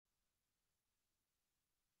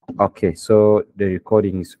Okay, so the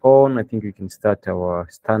recording is on. I think we can start our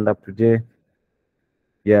stand-up today.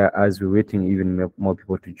 Yeah, as we're waiting even more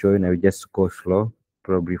people to join, I will just go slow,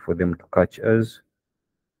 probably for them to catch us.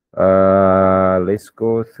 Let's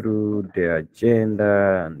go through the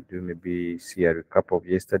agenda and do maybe see a recap of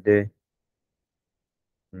yesterday.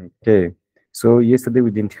 Okay, so yesterday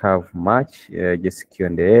we didn't have much, just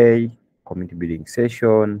Q&A, community building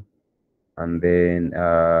session, and then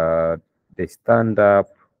the stand-up.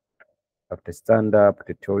 After stand-up,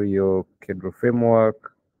 tutorial, Kedro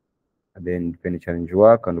framework, and then independent challenge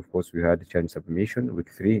work, and of course we had challenge submission, week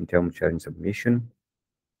 3 in terms of challenge submission.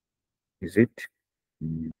 Is it?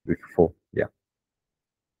 Week 4, yeah.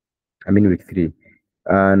 I mean week 3.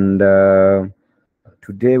 And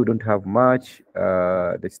today we don't have much.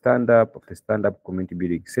 The stand-up community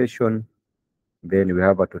building session. Then we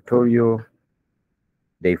have a tutorial,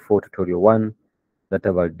 day 4, tutorial 1,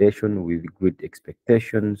 data validation with great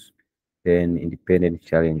expectations, then independent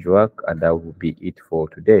challenge work, and that will be it for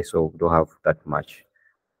today. So we don't have that much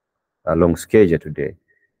long schedule today.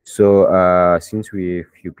 So since we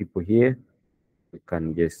have few people here, we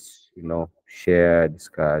can just share,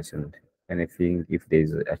 discuss, and anything. If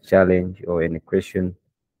there's a challenge or any question,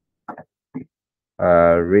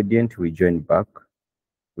 Radiant we join back,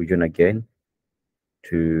 we join again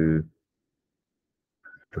to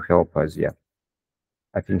help us. Yeah,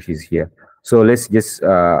 I think she's here. So let's just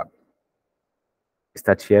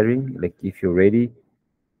start sharing. Like if you're ready,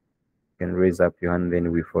 you can raise up your hand, then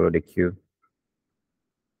we follow the queue.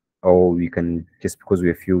 Or we can, just because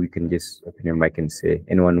we're few, we can just open your mic and say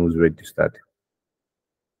anyone who's ready to start.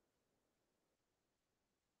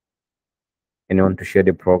 Anyone to share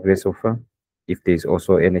the progress so far? If there's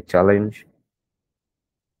also any challenge.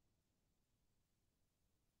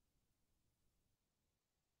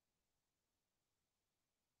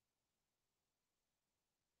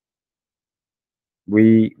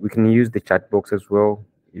 We can use the chat box as well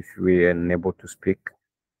if we are unable to speak.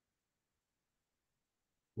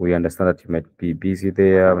 We understand that you might be busy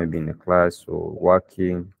there, maybe in a class or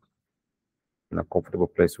working in a comfortable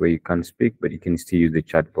place where you can't speak, but you can still use the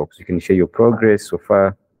chat box. You can share your progress so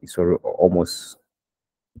far. It's almost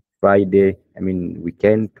Friday. I mean,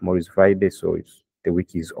 weekend. Tomorrow is Friday, so the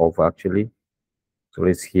week is over actually. So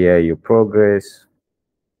let's hear your progress.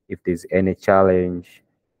 If there's any challenge,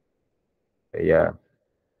 yeah,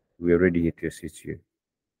 we're ready here to assist you.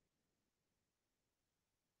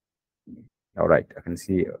 All right, I can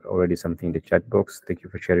see already something in the chat box. Thank you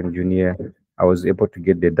for sharing, Junior. I was able to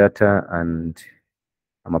get the data and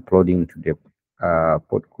I'm uploading to the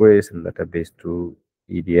Postgres and database to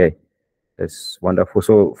EDA. That's wonderful.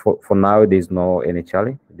 So for now, there's no any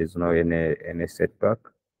challenge. There's no any setback,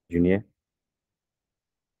 Junior.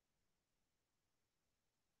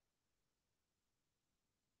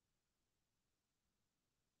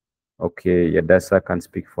 Okay, Yadasa can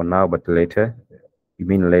speak for now, but later. You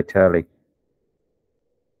mean later, like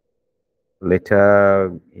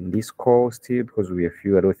later in this call still, because we are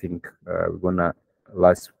few. I don't think we're gonna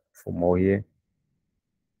last for more here.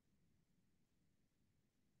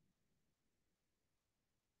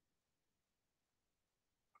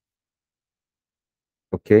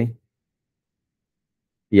 Okay.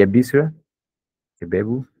 Yeah, Bisra,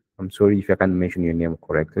 Kebebu. I'm sorry if I can't mention your name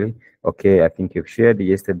correctly. Okay, I think you've shared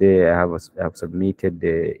yesterday. I have submitted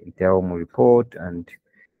the interim report and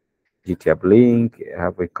GitHub link. I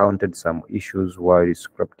have encountered some issues while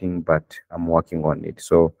scripting, but I'm working on it.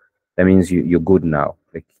 So that means you're good now.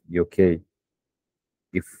 Like you're okay.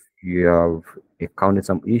 If you have encountered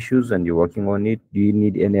some issues and you're working on it, do you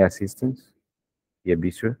need any assistance? Yeah,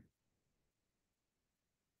 Bisra.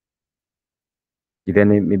 Is there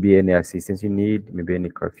maybe any assistance you need, maybe any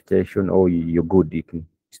clarification, or you're good, you can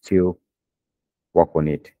still work on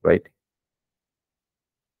it, right?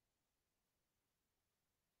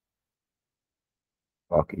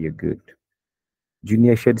 Okay, you're good.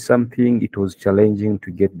 Junior shared something. It was challenging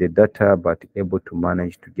to get the data, but able to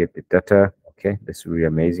manage to get the data. Okay, that's really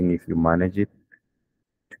amazing if you manage it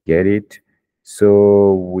to get it.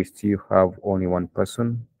 So we still have only one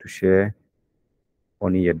person to share,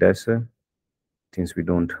 only Yadasa, since we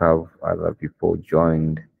don't have other people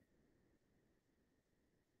joined.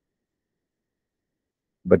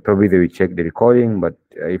 But probably they will check the recording, but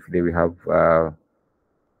if they will have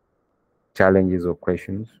challenges or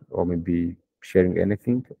questions, or maybe sharing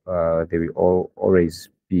anything, they will always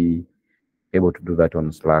be able to do that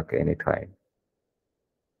on Slack anytime.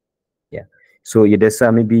 Yeah. So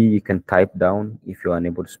Yadesa, maybe you can type down if you're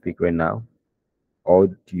unable to speak right now, or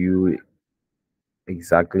do you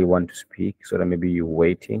exactly want to speak so that maybe you're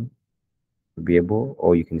waiting to be able,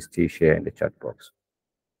 or you can still share in the chat box.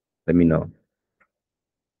 let me know.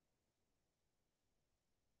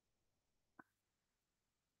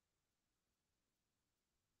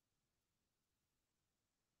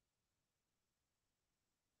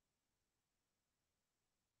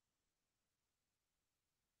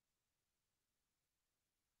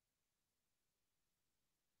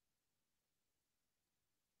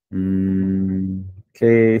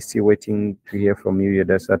 Okay, still waiting to hear from you,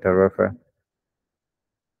 Yadasa Tarafa.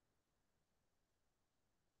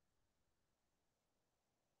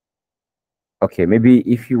 Okay, maybe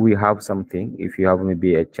if you will have something, if you have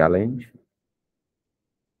maybe a challenge,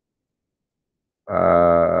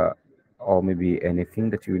 or maybe anything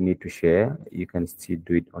that you need to share, you can still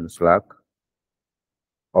do it on Slack,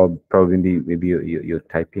 or probably maybe you're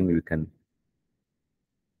typing. We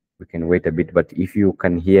can wait a bit, but if you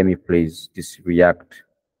can hear me, please just react.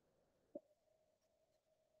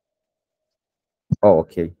 Oh,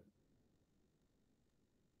 okay.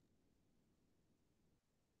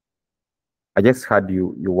 I just had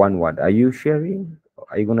you one word. Are you sharing?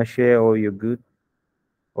 Are you gonna share, or you're good,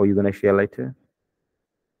 or you're gonna share later?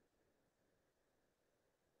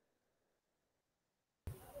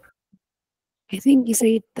 I think he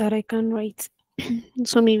said that I can write,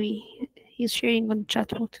 so maybe he's sharing on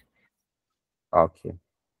chat mode. Okay.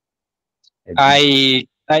 I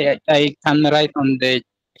can write on the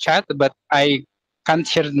chat, but I can't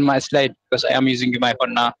share my slide because I am using my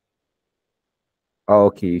phone now. Oh,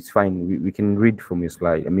 okay, it's fine. We can read from your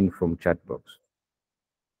slide. I mean, from chat box.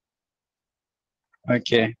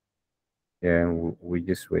 Okay. Yeah, we're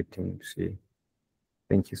just waiting to see.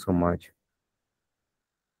 Thank you so much.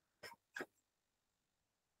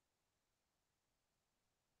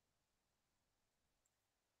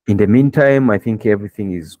 In the meantime, I think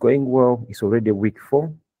everything is going well. It's already week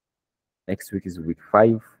 4. Next week is week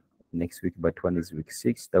 5. Next week, but one is week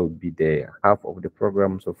 6. That would be the half of the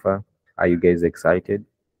program so far. Are you guys excited?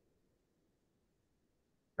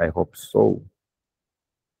 I hope so.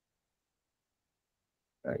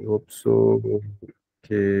 I hope so.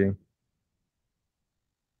 Okay.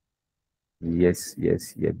 Yes,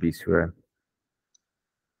 yeah, be sure.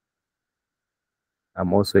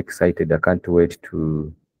 I'm also excited. I can't wait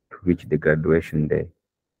to reach the graduation day.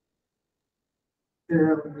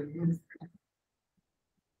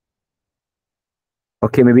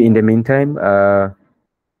 Okay, maybe in the meantime,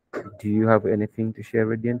 do you have anything to share,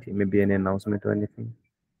 Radiant? Maybe an announcement or anything?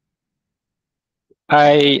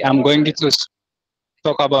 I am going to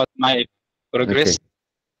talk about my progress. Okay.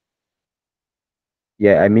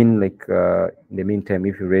 Yeah, I mean, like, in the meantime,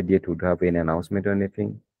 if Radiant would have any announcement or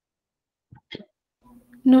anything?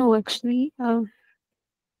 No, actually, I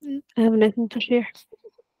have nothing to share.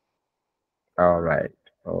 All right,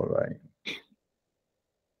 all right.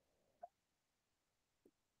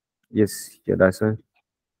 Yes, yeah, that's it.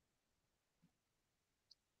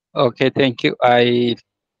 Okay, thank you. I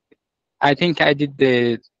think I did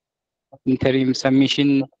the interim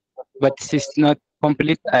submission, but this is not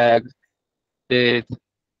complete. The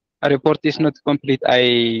report is not complete.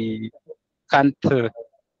 I can't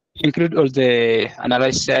include all the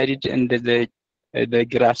analysis I did and the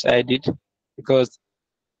graphs I did because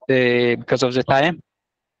of the time,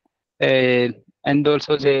 and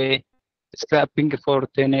also the scrapping for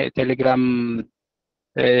Telegram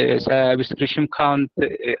subscription count.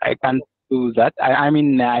 I can't do that. I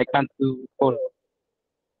mean, I can't do for.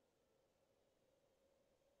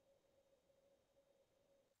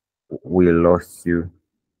 We lost you.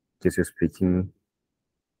 Just speaking.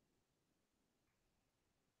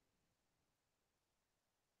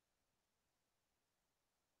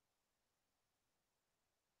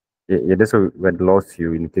 Yeah, that's why we had lost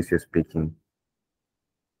you in case you're speaking.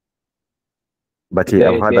 But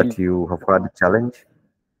yeah, I've heard that you have had a challenge.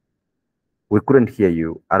 We couldn't hear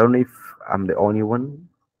you. I don't know if I'm the only one.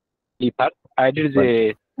 Part. I did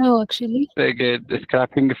the No, actually. the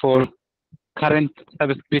scrapping for current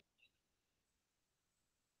subscription.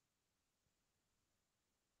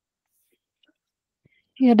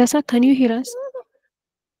 Yeah, Dasa, can you hear us?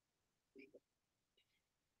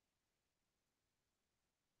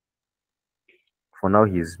 For now,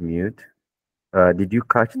 he's mute. Did you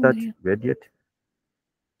catch Oh, that, yeah. Radiant?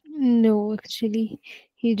 No, actually,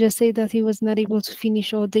 he just said that he was not able to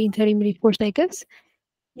finish all the interim reports, I guess.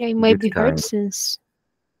 Yeah, it Due might to be hard time. since,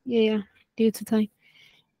 yeah, due to time.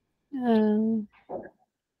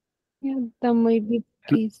 Yeah, that might be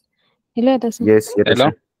the case. Hello, Dasa. Yes, yeah, that's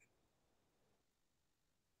Hello. it.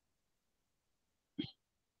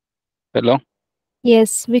 Hello.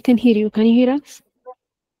 Yes, we can hear you. Can you hear us?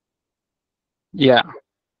 Yeah.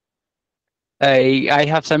 I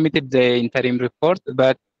have submitted the interim report,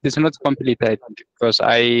 but it's not complete, I think, because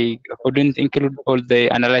I couldn't include all the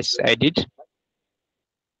analysis I did,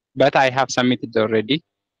 but I have submitted already,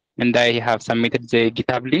 and I have submitted the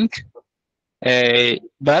GitHub link.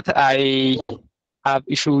 But I have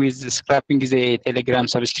issue with scrapping the Telegram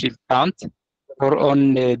subscription count or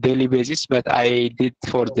on a daily basis, but I did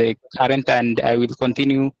for the current, and I will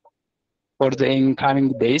continue for the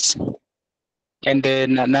incoming days. And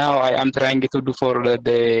then now I am trying to do for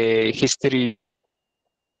the history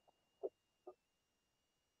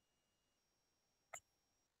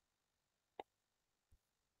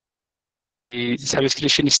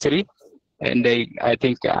subscription history, and I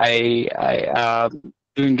think I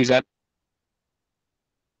doing that.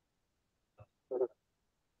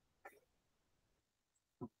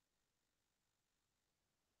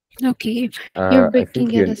 Okay, you're I breaking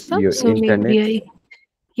think it us up, your so internet. maybe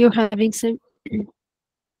you're having some.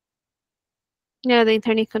 Yeah, the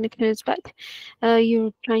internet connection is bad.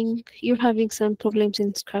 You're having some problems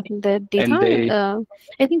in scrapping the data. And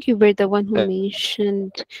I think you were the one who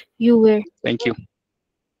mentioned you were. thank you.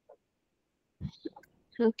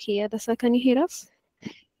 Okay, Adasa, can you hear us?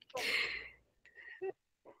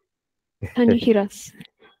 Can you hear us?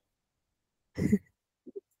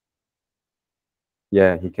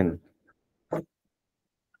 Yeah, he can.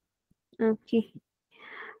 Okay.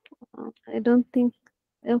 I don't think.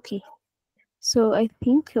 Okay. So I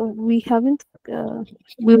think we haven't.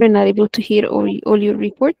 We were not able to hear all your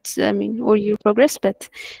reports. I mean, all your progress, but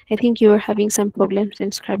I think you are having some problems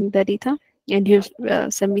in scrubbing the data, and you've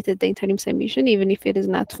submitted the interim submission, even if it is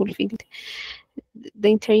not fulfilled. The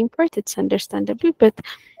interim part, it's understandable, but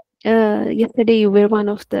yesterday you were one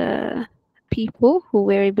of the people who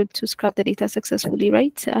were able to scrub the data successfully,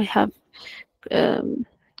 right? I have um,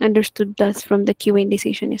 understood that from the Q&A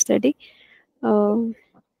session yesterday. Um,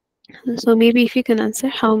 so maybe if you can answer,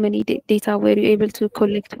 how many data were you able to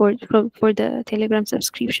collect for the Telegram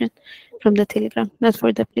subscription from the Telegram, not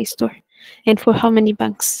for the Play Store, and for how many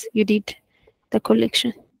banks you did the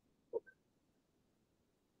collection?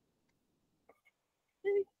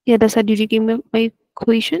 Yeah, that's how did you give me my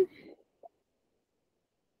question?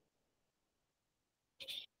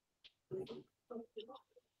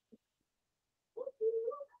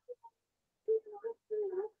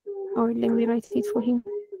 Or let me write it for him.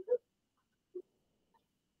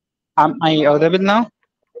 Am I audible now?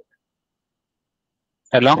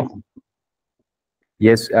 Hello?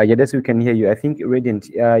 Yes, yes, we can hear you. I think Radiant,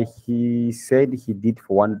 he said he did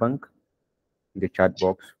for one bank in the chat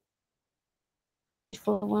box.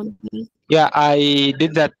 For 1 week. Yeah, I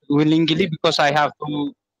did that willingly because I have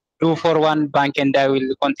to do for one bank and I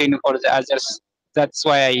will continue for the others. That's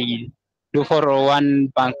why I do for one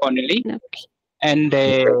bank only. Okay. And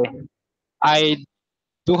I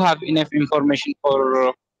do have enough information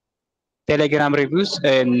for Telegram reviews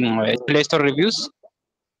and Play Store reviews.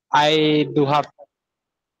 I do have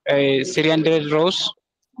 300 rows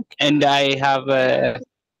and I have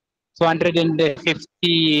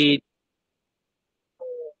 250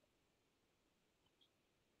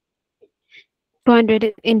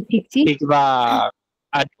 250.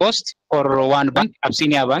 ad post for one bank,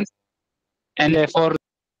 Abyssinia Bank, and for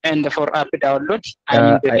app download, I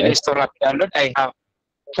mean the Play Store app download, I have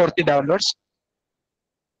 40 downloads.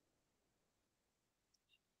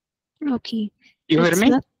 Okay. You hear It's me?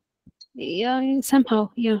 not. Yeah, somehow.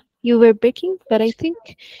 Yeah, you were breaking, but I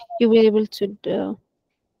think you were able to.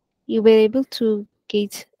 You were able to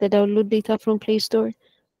get the download data from Play Store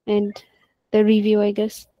and the review, I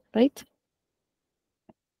guess, right?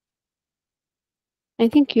 I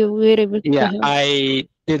think you were able to Yeah, have. I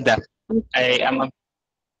did that. I am.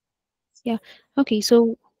 Yeah. Okay.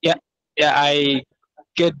 So. Yeah, yeah, I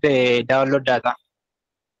get the download data.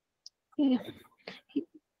 Yeah.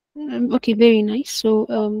 Okay, very nice. So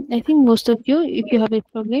I think most of you, if you have a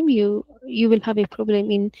problem, you will have a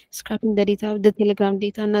problem in scrapping the data, the Telegram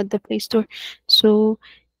data, not the Play Store. So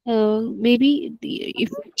maybe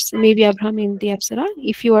if maybe Abraham in the Apsara,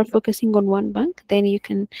 if you are focusing on one bank, then you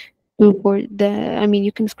can do for the. I mean,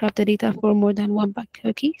 you can scrap the data for more than one bank.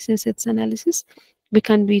 Okay, since it's analysis, we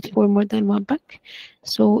can do it for more than one bank.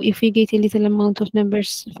 So if we get a little amount of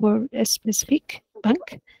numbers for a specific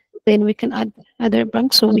bank, then we can add other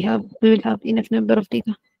banks, so we will have enough number of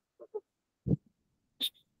data.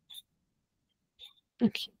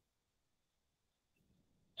 Okay.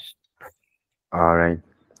 All right.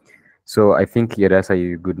 So I think Yadasa,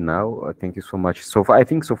 you're good now. Thank you so much. So far, I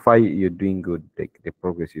think so far you're doing good. The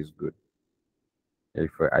progress is good.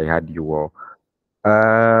 If I had you well.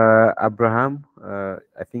 Abraham,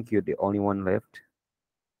 I think you're the only one left.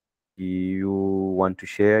 Do you want to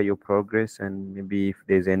share your progress and maybe if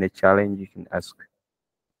there's any challenge you can ask?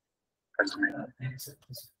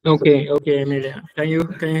 Okay, okay, Amelia. Can you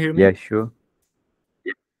hear me? Yeah, sure.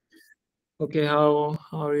 Okay, how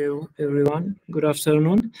are you, everyone? Good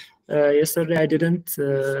afternoon. Yesterday I didn't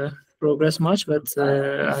progress much, but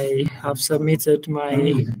I have submitted my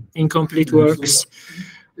incomplete works,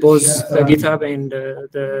 both the GitHub and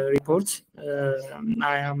the report.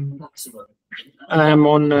 I am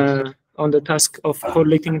on the task of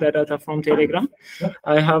collecting the data from Telegram.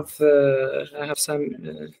 I have some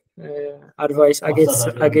advice. I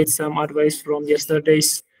get some advice from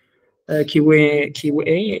yesterday's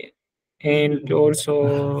QA, and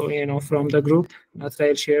also from the group that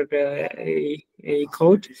I shared a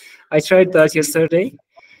code. I tried that yesterday,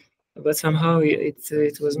 but somehow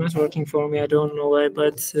it was not working for me. I don't know why,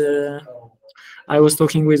 but I was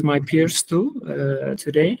talking with my peers too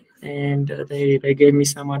today, and they gave me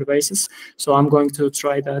some advices. So I'm going to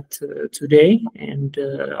try that today, and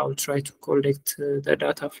I'll try to collect the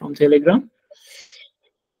data from Telegram.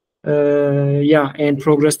 Yeah, and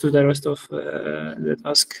progress to the rest of the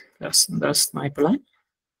task. That's my plan.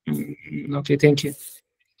 Okay, thank you.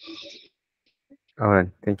 All right,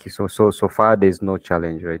 thank you. So far, there's no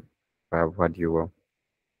challenge, right? I've heard you well.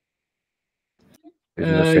 There's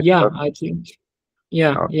no Yeah, setback? I think.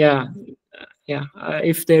 Yeah, Oh, yeah, yeah.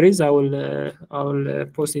 If there is, I will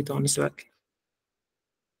post it on Slack.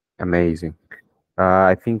 amazing.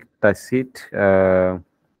 I think that's it.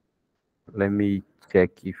 Let me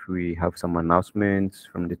check if we have some announcements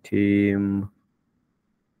from the team.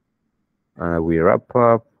 We wrap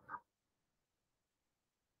up.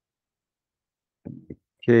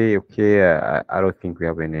 Okay. I don't think we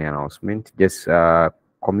have any announcement. Just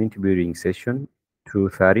community building session,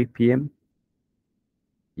 2:30 p.m.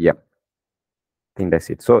 Yep. I think that's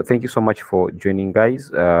it. So thank you so much for joining,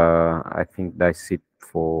 guys. I think that's it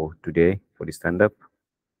for today for the stand up.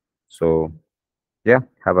 So yeah,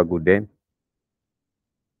 have a good day.